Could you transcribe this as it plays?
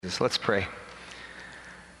Let's pray.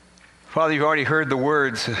 Father, you've already heard the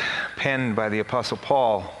words penned by the Apostle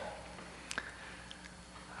Paul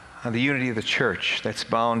on the unity of the church that's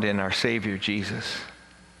bound in our Savior, Jesus.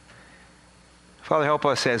 Father, help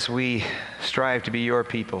us as we strive to be your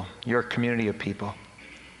people, your community of people.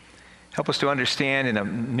 Help us to understand in a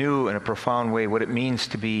new and a profound way what it means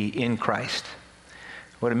to be in Christ,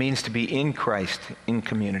 what it means to be in Christ in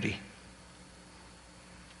community.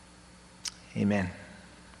 Amen.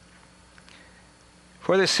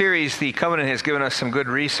 For this series, the Covenant has given us some good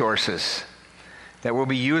resources that we'll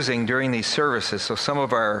be using during these services. So some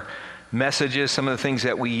of our messages, some of the things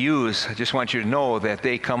that we use, I just want you to know that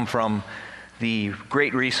they come from the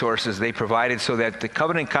great resources they provided so that the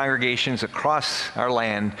Covenant congregations across our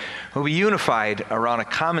land will be unified around a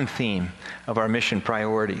common theme of our mission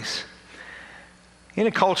priorities. In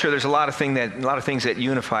a culture, there's a lot of things that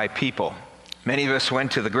unify people. Many of us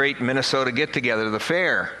went to the great Minnesota get-together, the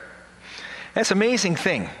fair. That's an amazing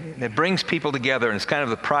thing that brings people together, and it's kind of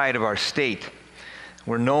the pride of our state.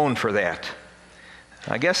 We're known for that.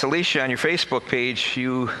 I guess, Alicia, on your Facebook page,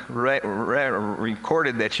 you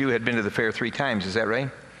recorded that you had been to the fair 3 times. Is that right?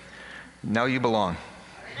 Now you belong.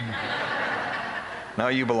 Now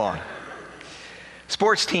you belong.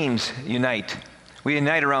 Sports teams unite. We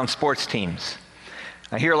unite around sports teams.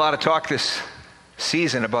 I hear a lot of talk this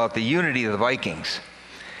season about the unity of the Vikings.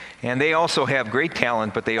 And they also have great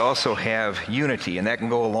talent, but they also have unity, and that can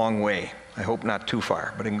go a long way. I hope not too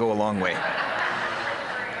far, but it can go a long way.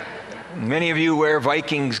 Many of you wear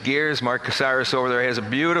Vikings gears. Mark Casares over there has a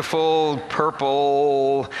beautiful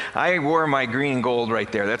purple. I wore my green and gold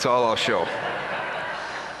right there. That's all I'll show.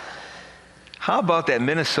 How about that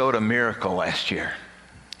Minnesota Miracle last year?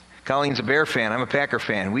 Colleen's a Bear fan. I'm a Packer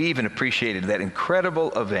fan. We even appreciated that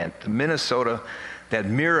incredible event, the Minnesota, that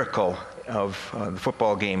miracle of the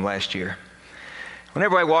football game last year.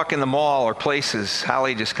 Whenever I walk in the mall or places,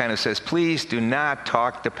 Holly just kind of says, please do not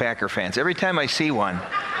talk to Packer fans. Every time I see one,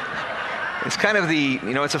 it's kind of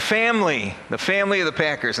it's a family, the family of the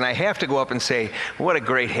Packers, and I have to go up and say, what a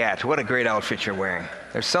great hat, what a great outfit you're wearing.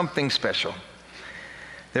 There's something special.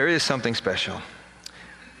 There is something special.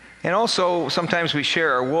 And also, sometimes we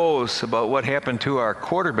share our woes about what happened to our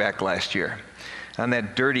quarterback last year on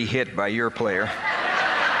that dirty hit by your player.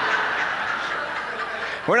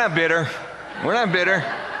 We're not bitter. We're not bitter.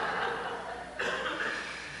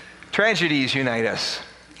 Tragedies unite us.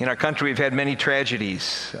 In our country, we've had many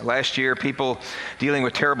tragedies. Last year, people dealing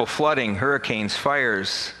with terrible flooding, hurricanes,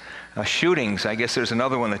 fires, shootings. I guess there's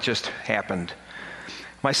another one that just happened.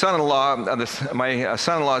 My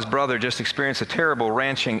son-in-law's brother just experienced a terrible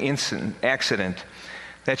ranching accident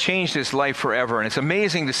that changed his life forever. And it's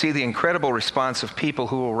amazing to see the incredible response of people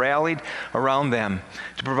who rallied around them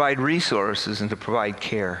to provide resources and to provide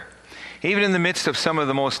care. Even in the midst of some of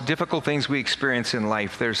the most difficult things we experience in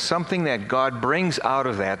life, there's something that God brings out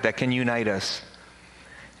of that can unite us.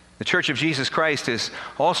 The Church of Jesus Christ is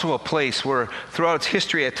also a place where throughout its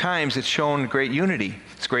history at times it's shown great unity.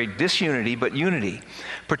 It's great disunity, but unity.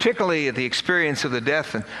 Particularly at the experience of the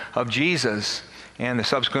death of Jesus and the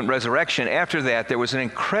subsequent resurrection. After that, there was an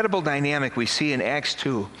incredible dynamic we see in Acts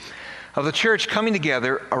 2 of the church coming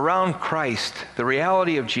together around Christ, the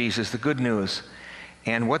reality of Jesus, the good news,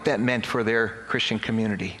 and what that meant for their Christian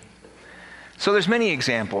community. So there's many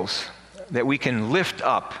examples that we can lift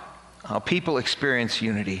up how people experience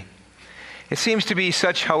unity. It seems to be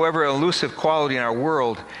such, however, elusive quality in our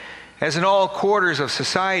world, as in all quarters of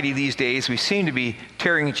society these days, we seem to be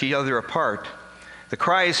tearing each other apart. The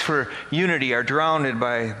cries for unity are drowned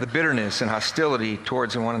by the bitterness and hostility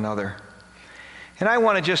towards one another. And I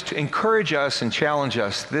want to just encourage us and challenge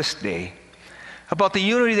us this day about the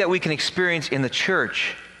unity that we can experience in the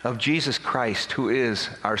church of Jesus Christ, who is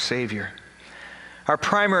our Savior. Our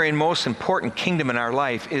primary and most important kingdom in our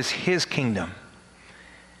life is His kingdom.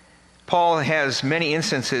 Paul has many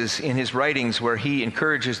instances in his writings where he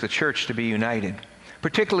encourages the church to be united,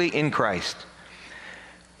 particularly in Christ.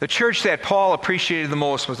 The church that Paul appreciated the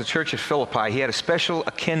most was the church of Philippi. He had a special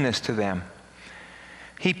akinness to them.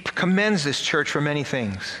 He commends this church for many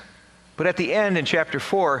things. But at the end, in chapter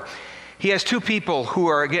 4, he has 2 people who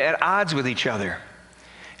are at odds with each other.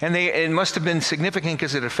 And it must have been significant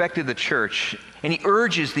because it affected the church. And he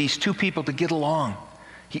urges these 2 people to get along.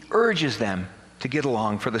 He urges them to get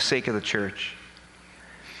along for the sake of the church.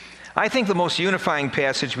 I think the most unifying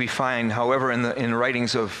passage we find, however, in the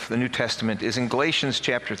writings of the New Testament is in Galatians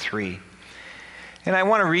chapter 3. And I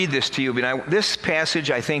want to read this to you. But this passage,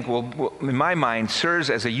 I think, will, in my mind, serves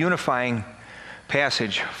as a unifying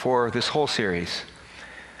passage for this whole series.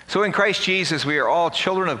 So in Christ Jesus, we are all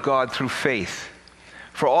children of God through faith.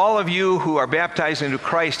 For all of you who are baptized into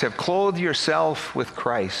Christ have clothed yourself with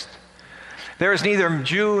Christ. There is neither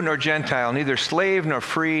Jew nor Gentile, neither slave nor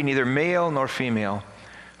free, neither male nor female,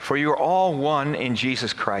 for you are all one in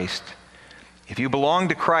Jesus Christ. If you belong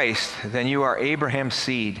to Christ, then you are Abraham's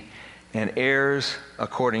seed and heirs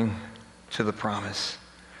according to the promise.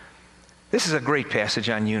 This is a great passage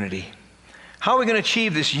on unity. How are we going to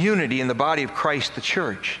achieve this unity in the body of Christ, the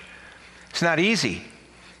church? It's not easy.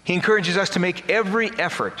 He encourages us to make every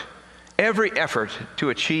effort to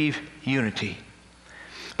achieve unity.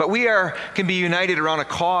 But we can be united around a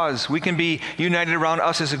cause. We can be united around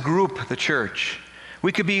us as a group, the church.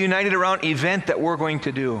 We could be united around an event that we're going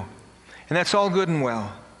to do. And that's all good and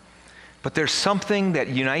well. But there's something that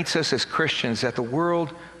unites us as Christians that the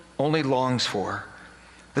world only longs for.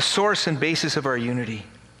 The source and basis of our unity.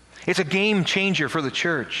 It's a game changer for the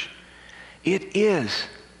church. It is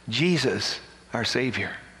Jesus, our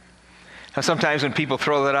Savior. Now, sometimes when people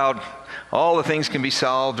throw that out, all the things can be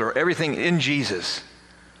solved or everything in Jesus.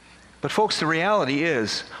 But folks, the reality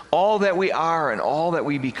is all that we are and all that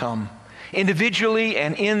we become, individually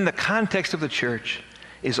and in the context of the church,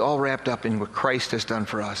 is all wrapped up in what Christ has done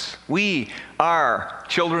for us. We are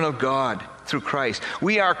children of God through Christ.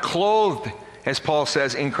 We are clothed, as Paul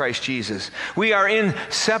says, in Christ Jesus. We are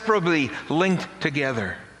inseparably linked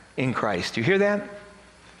together in Christ. Do you hear that?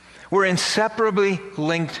 We're inseparably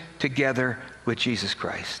linked together with Jesus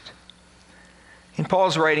Christ. In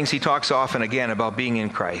Paul's writings, he talks often again about being in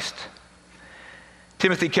Christ.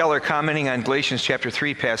 Timothy Keller, commenting on Galatians chapter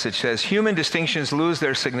 3 passage, says, human distinctions lose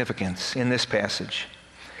their significance in this passage.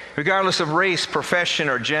 Regardless of race, profession,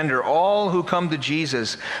 or gender, all who come to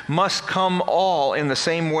Jesus must come all in the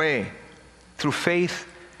same way, through faith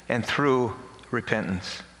and through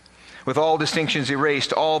repentance. With all distinctions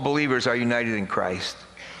erased, all believers are united in Christ.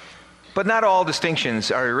 But not all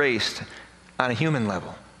distinctions are erased on a human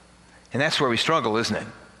level. And that's where we struggle, isn't it?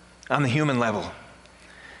 On the human level.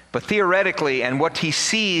 But theoretically, and what he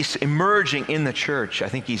sees emerging in the church, I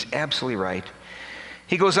think he's absolutely right.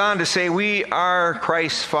 He goes on to say, we are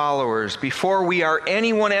Christ's followers before we are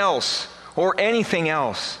anyone else or anything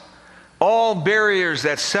else. All barriers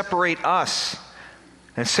that separate us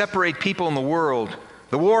and separate people in the world,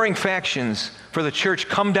 the warring factions for the church,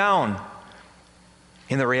 come down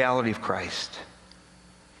in the reality of Christ.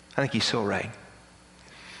 I think he's so right.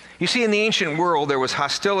 You see, in the ancient world, there was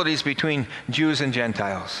hostilities between Jews and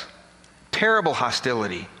Gentiles. Terrible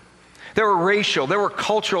hostility. There were racial, there were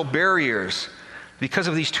cultural barriers because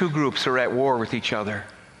of these two groups who are at war with each other.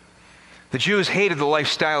 The Jews hated the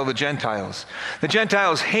lifestyle of the Gentiles. The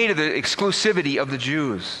Gentiles hated the exclusivity of the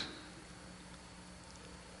Jews.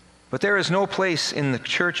 But there is no place in the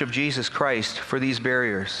church of Jesus Christ for these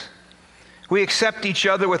barriers. We accept each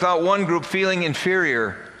other without one group feeling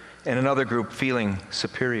inferior and another group feeling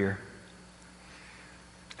superior.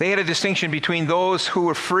 They had a distinction between those who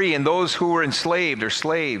were free and those who were enslaved or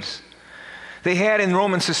slaves. They had in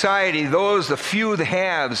Roman society the few the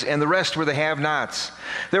haves, and the rest were the have-nots.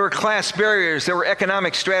 There were class barriers, there were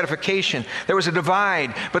economic stratification, there was a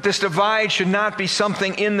divide, but this divide should not be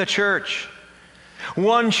something in the church.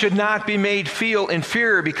 One should not be made feel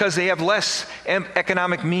inferior because they have less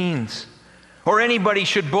economic means. Or anybody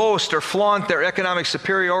should boast or flaunt their economic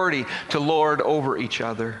superiority to lord over each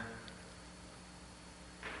other.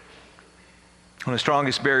 One of the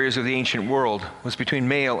strongest barriers of the ancient world was between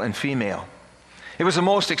male and female. It was the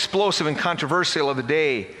most explosive and controversial of the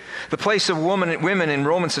day. The place of women in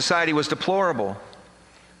Roman society was deplorable.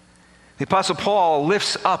 The Apostle Paul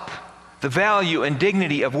lifts up the value and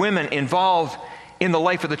dignity of women involved in the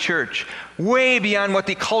life of the church, way beyond what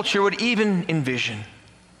the culture would even envision.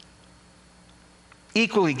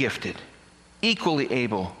 Equally gifted, equally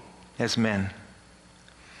able as men.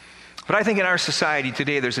 But I think in our society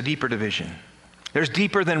today there's a deeper division. There's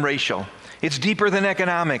deeper than racial. It's deeper than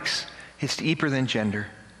economics. It's deeper than gender.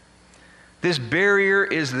 This barrier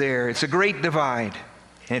is there. It's a great divide,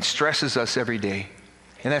 and it stresses us every day.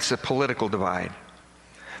 And that's the political divide.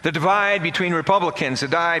 The divide between Republicans, the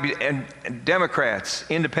divide and Democrats,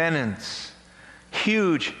 independents.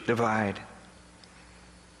 Huge divide.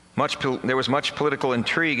 There was much political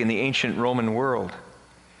intrigue in the ancient Roman world.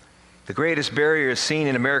 The greatest barrier seen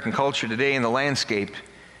in American culture today in the landscape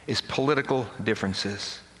is political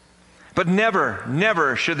differences. But never,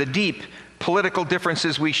 never should the deep political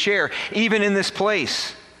differences we share, even in this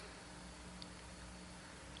place,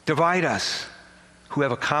 divide us who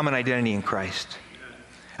have a common identity in Christ.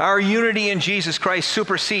 Our unity in Jesus Christ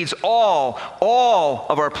supersedes all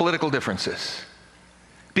of our political differences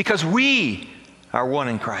because we are one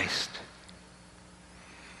in Christ.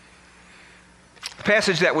 The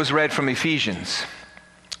passage that was read from Ephesians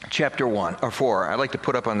chapter 1 or 4. I'd like to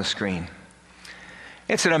put up on the screen.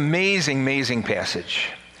 It's an amazing, amazing passage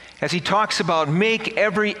as he talks about make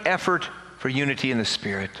every effort for unity in the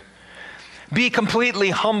Spirit. Be completely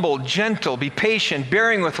humble, gentle, be patient,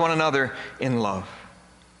 bearing with one another in love.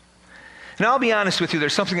 And I'll be honest with you,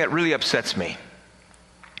 there's something that really upsets me.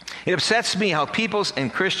 It upsets me how people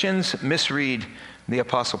and Christians misread the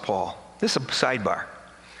Apostle Paul. This is a sidebar.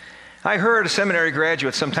 I heard a seminary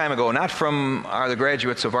graduate some time ago, not from the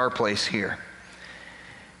graduates of our place here,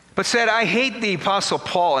 but said, I hate the Apostle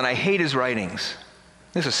Paul and I hate his writings.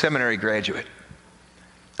 This is a seminary graduate.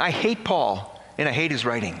 I hate Paul and I hate his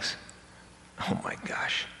writings. Oh my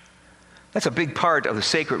gosh. That's a big part of the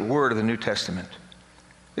sacred word of the New Testament.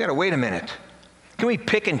 We gotta wait a minute. Can we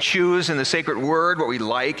pick and choose in the sacred word what we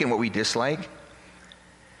like and what we dislike?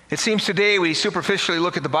 It seems today we superficially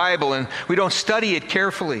look at the Bible and we don't study it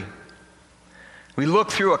carefully. We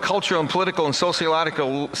look through a cultural and political and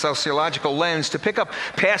sociological lens to pick up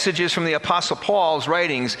passages from the Apostle Paul's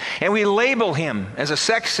writings, and we label him as a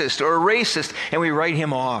sexist or a racist, and we write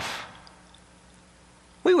him off.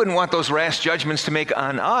 We wouldn't want those rash judgments to make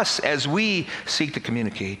on us as we seek to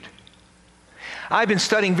communicate. I've been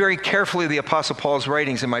studying very carefully the Apostle Paul's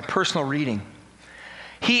writings in my personal reading.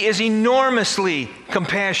 He is enormously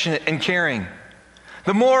compassionate and caring.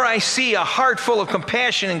 The more I see a heart full of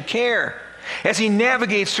compassion and care as he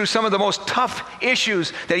navigates through some of the most tough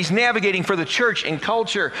issues that he's navigating for the church and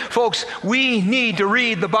culture. Folks, we need to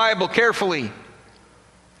read the Bible carefully.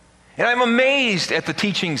 And I'm amazed at the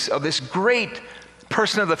teachings of this great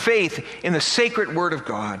person of the faith in the sacred Word of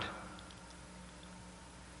God.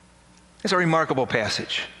 It's a remarkable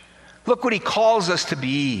passage. Look what he calls us to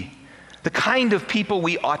be, the kind of people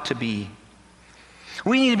we ought to be.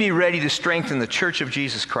 We need to be ready to strengthen the Church of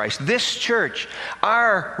Jesus Christ. This church,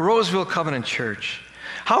 our Roseville Covenant Church.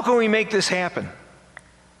 How can we make this happen?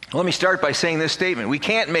 Let me start by saying this statement. We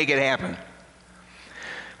can't make it happen.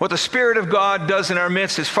 What the Spirit of God does in our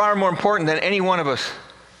midst is far more important than any one of us.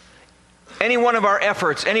 Any one of our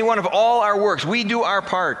efforts, any one of all our works. We do our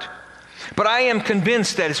part. But I am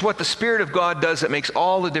convinced that it's what the Spirit of God does that makes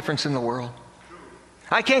all the difference in the world.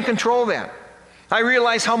 I can't control that. I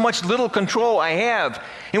realize how much little control I have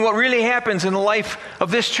in what really happens in the life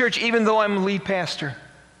of this church, even though I'm a lead pastor.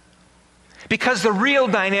 Because the real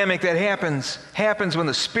dynamic that happens when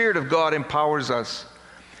the Spirit of God empowers us.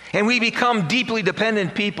 And we become deeply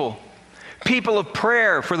dependent people of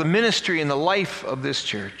prayer for the ministry and the life of this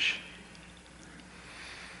church.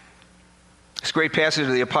 This great passage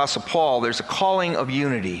of the Apostle Paul, there's a calling of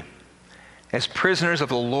unity. As prisoners of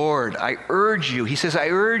the Lord, I urge you, he says, I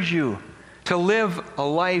urge you to live a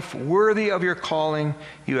life worthy of your calling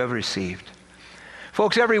you have received.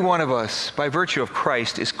 Folks, every one of us, by virtue of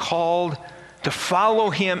Christ, is called to follow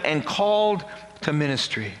him and called to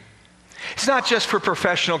ministry. It's not just for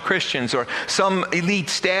professional Christians or some elite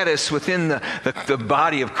status within the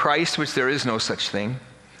body of Christ, which there is no such thing,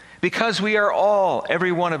 because we are all,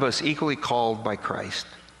 every one of us, equally called by Christ.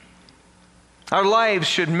 Our lives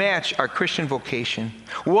should match our Christian vocation.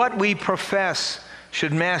 What we profess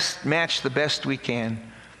should match the best we can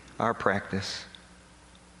our practice.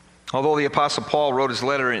 Although the Apostle Paul wrote his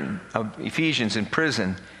letter of Ephesians in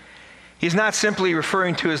prison, he's not simply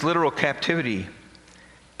referring to his literal captivity.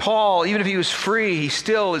 Paul, even if he was free, he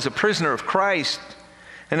still is a prisoner of Christ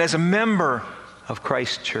and as a member of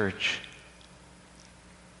Christ's church.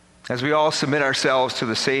 As we all submit ourselves to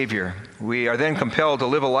the Savior, we are then compelled to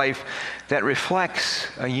live a life that reflects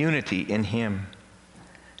a unity in him.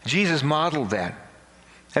 Jesus modeled that.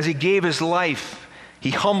 As he gave his life,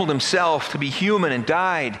 he humbled himself to be human and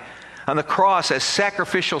died on the cross as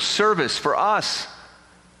sacrificial service for us.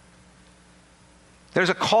 There's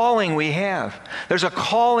a calling we have. There's a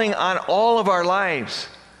calling on all of our lives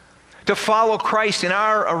to follow Christ in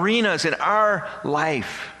our arenas, in our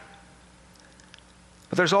life.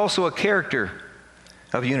 But there's also a character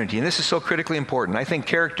of unity, and this is so critically important. I think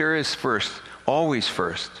character is first, always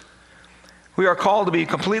first. We are called to be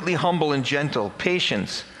completely humble and gentle,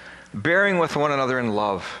 patient, bearing with one another in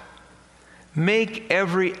love. Make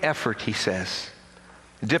every effort, he says,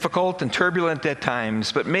 difficult and turbulent at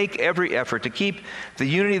times, but make every effort to keep the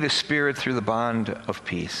unity of the Spirit through the bond of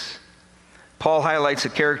peace. Paul highlights the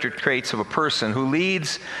character traits of a person who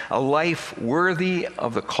leads a life worthy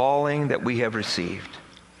of the calling that we have received.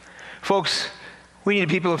 Folks, we need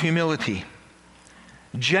people of humility,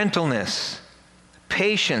 gentleness,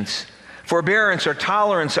 patience, forbearance or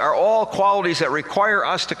tolerance are all qualities that require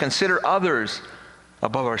us to consider others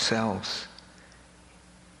above ourselves.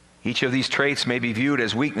 Each of these traits may be viewed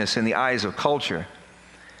as weakness in the eyes of culture,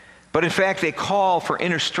 But in fact, they call for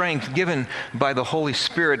inner strength given by the Holy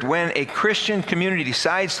Spirit. When a Christian community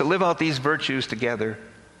decides to live out these virtues together,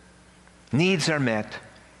 needs are met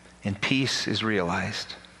and peace is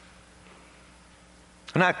realized.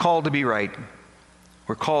 We're not called to be right.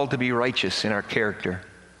 We're called to be righteous in our character.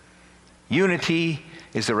 Unity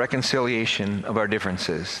is the reconciliation of our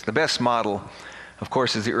differences. The best model, of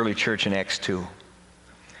course, is the early church in Acts 2.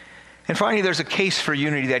 And finally, there's a case for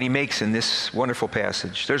unity that he makes in this wonderful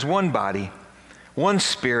passage. There's one body, one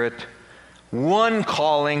Spirit, one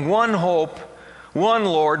calling, one hope, one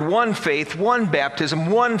Lord, one faith, one baptism,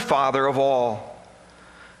 one Father of all.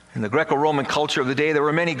 In the Greco-Roman culture of the day, there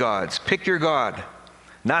were many gods. Pick your God.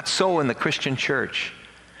 Not so in the Christian church.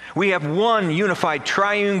 We have one unified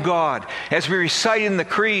triune God, as we recite in the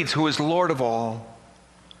creeds, who is Lord of all.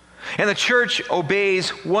 And the church obeys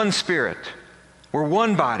one Spirit. We're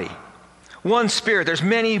one body. One Spirit. There's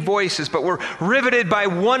many voices, but we're riveted by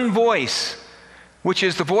one voice, which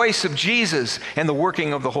is the voice of Jesus and the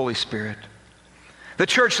working of the Holy Spirit. The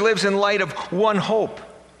church lives in light of one hope.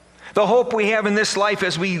 The hope we have in this life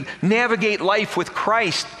as we navigate life with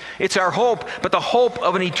Christ. It's our hope, but the hope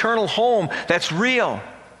of an eternal home that's real.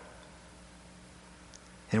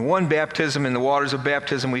 In one baptism, in the waters of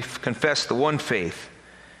baptism, we confess the one faith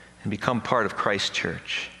and become part of Christ's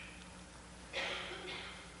church.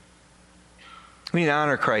 We need to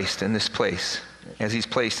honor Christ in this place as he's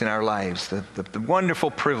placed in our lives, the wonderful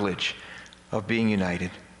privilege of being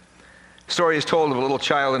united. A story is told of a little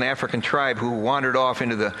child in an African tribe who wandered off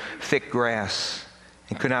into the thick grass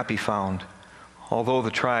and could not be found, although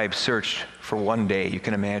the tribe searched for one day, you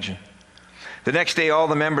can imagine. The next day, all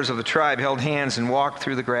the members of the tribe held hands and walked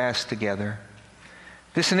through the grass together.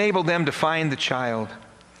 This enabled them to find the child,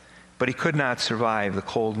 but he could not survive the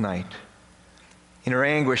cold night. In her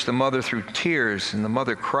anguish, the mother threw tears, and the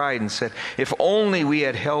mother cried and said, "If only we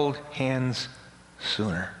had held hands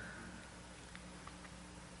sooner."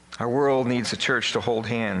 Our world needs the church to hold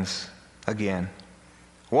hands again.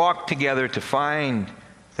 Walk together to find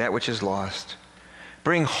that which is lost.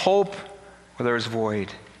 Bring hope where there is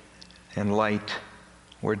void, and light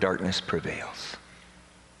where darkness prevails.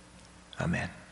 Amen.